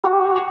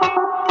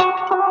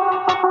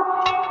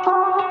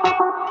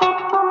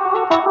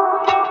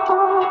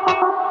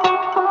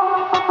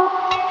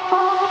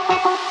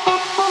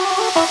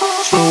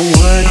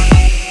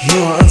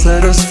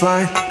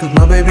unsatisfied, cause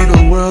my baby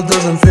the world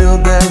doesn't feel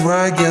that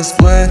right. Guess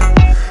what?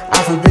 I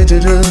forbid you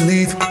to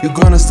leave. You're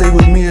gonna stay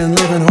with me and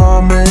live in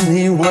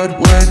harmony. What?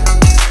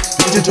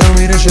 Did you tell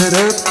me to shut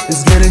up?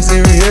 It's getting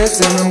serious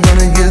and I'm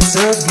gonna get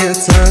tough.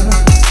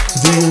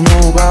 Do you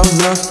know about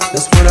love?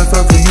 That's what I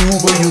felt for you,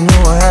 but you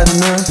know I had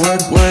enough.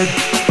 What?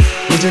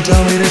 Did you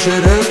tell me to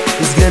shut up?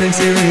 It's getting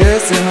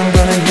serious and I'm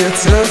gonna get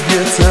tough.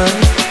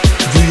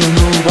 Do you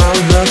know about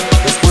love?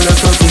 That's what I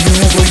felt for you,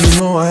 but you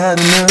know I had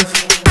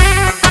enough.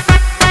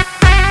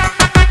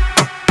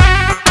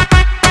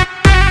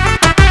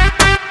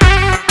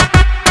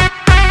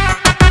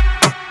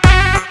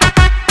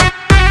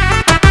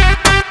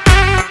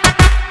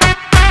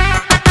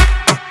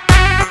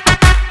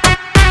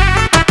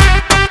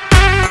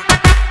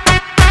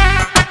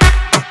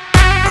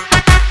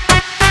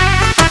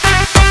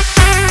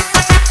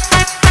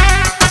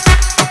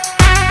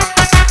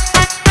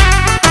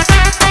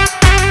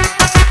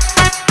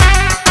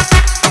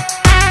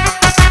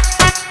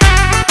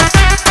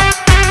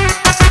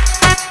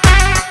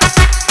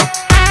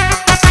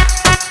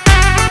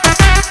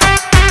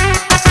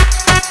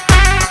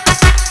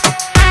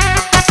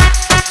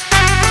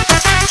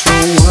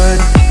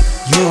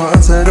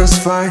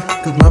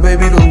 Cause my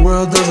baby the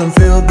world doesn't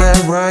feel that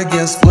right.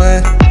 Guess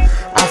what?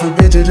 I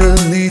forbid you to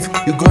leave.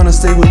 You're gonna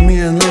stay with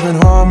me and live in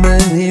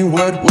harmony.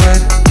 What?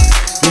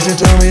 Did you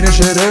tell me to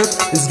shut up?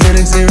 It's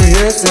getting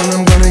serious and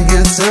I'm gonna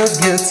get tough.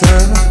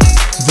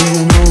 Do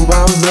you know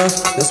about love?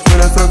 That's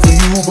what I felt for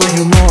you, but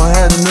you know I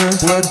had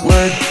enough.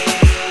 What?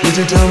 Did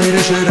you tell me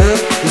to shut up?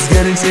 It's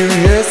getting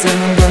serious and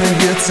I'm gonna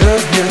get tough.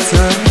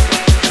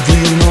 Do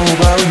you know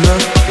about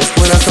love? That's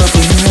what I felt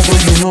for you, but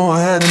you know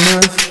I had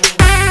enough.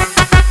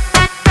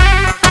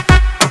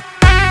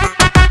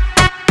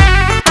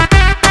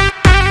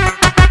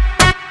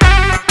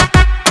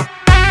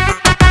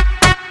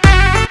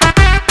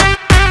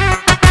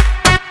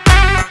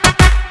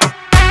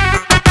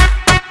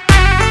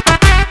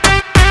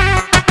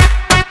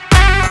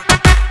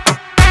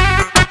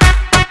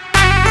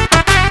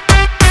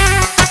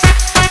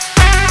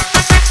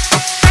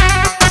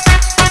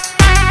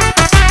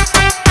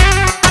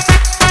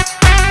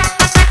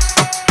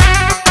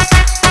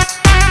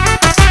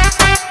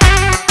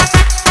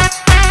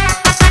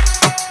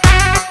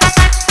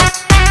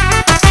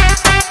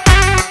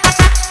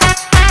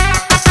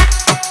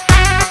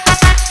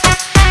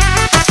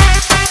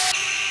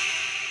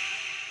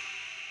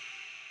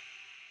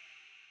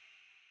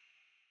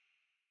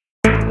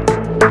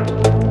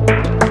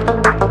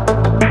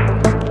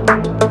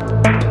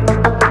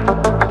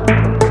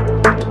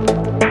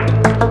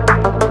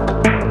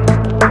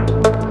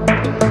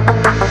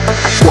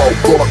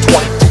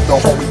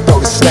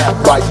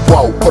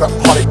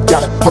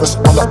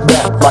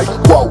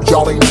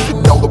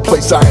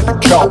 I had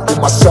to go, in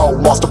my soul,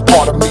 lost a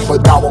part of me,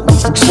 but I won't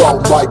lose control.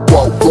 Like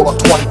whoa, roll up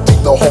 20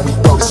 deep, the homie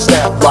throw the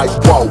snap. Like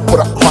whoa, put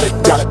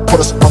 100 down and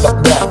put us on the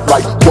map.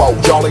 Like whoa,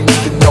 y'all ain't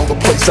even know the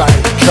place I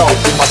had to go.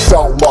 In my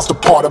soul, lost a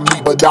part of me,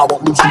 but I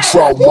won't lose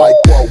control. Like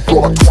whoa,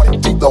 roll up 20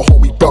 deep, the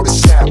homie throw the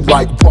snap.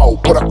 Like whoa,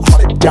 put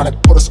 100 down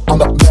and put us on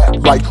the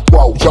map. Like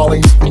whoa, y'all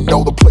ain't even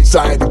know the place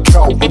I had to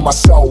go. In my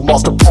soul,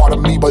 lost a part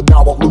of me, but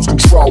I won't lose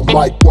control.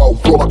 Like whoa,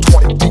 roll up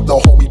 20 deep, the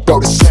homie throw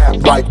the snap.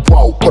 Like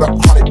whoa, put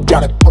 100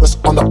 down and put us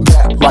on the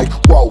map. Like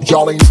whoa,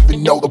 y'all ain't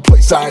even know the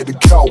place I had to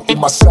go. In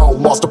my soul,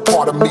 lost a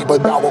part of me,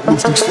 but I won't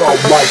lose control.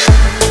 Like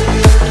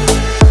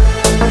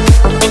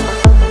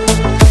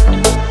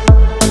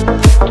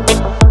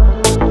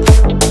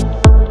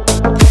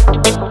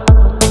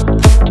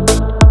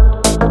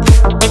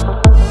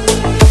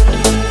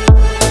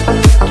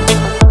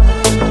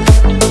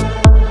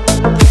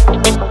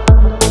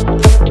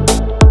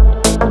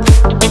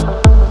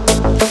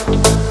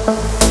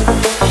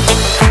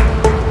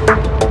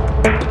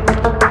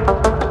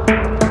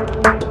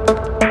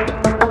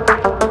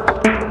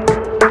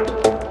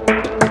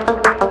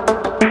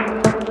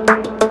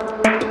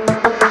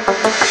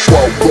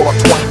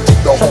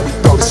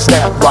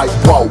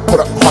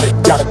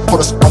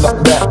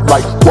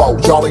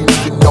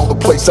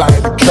I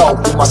had to go,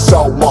 in my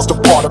soul, lost a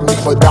part of me,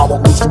 but I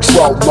won't lose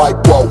control. Like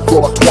whoa,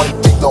 roll up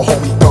 20 deep, the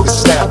homie throw the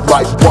snap.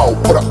 Like whoa,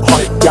 put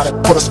 100 down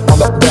and put us on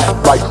the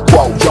map. Like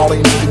whoa, y'all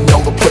ain't even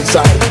know the place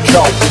I had to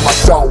go. In my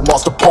soul,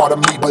 lost a part of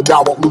me, but I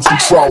won't lose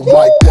control.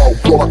 Like whoa,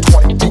 roll up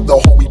 20 deep, the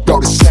homie throw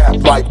the snap.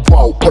 Like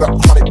whoa, put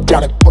 100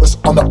 down and put us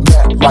on the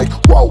map. Like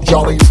whoa,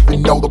 y'all ain't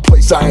even know the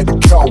place I had to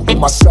go. In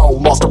my soul,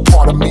 lost a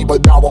part of me,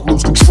 but I won't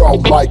lose control.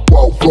 Like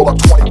whoa, roll up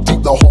 20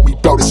 deep, the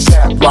homie throw the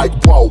snap. Like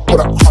whoa, put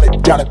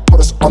 100 down and put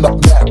us on the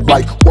map.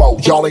 Like whoa,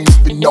 y'all ain't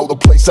even know the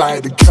place I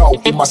had to go.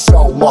 In my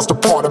soul, lost a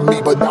part of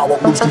me, but now I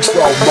won't lose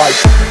control.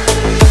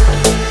 Like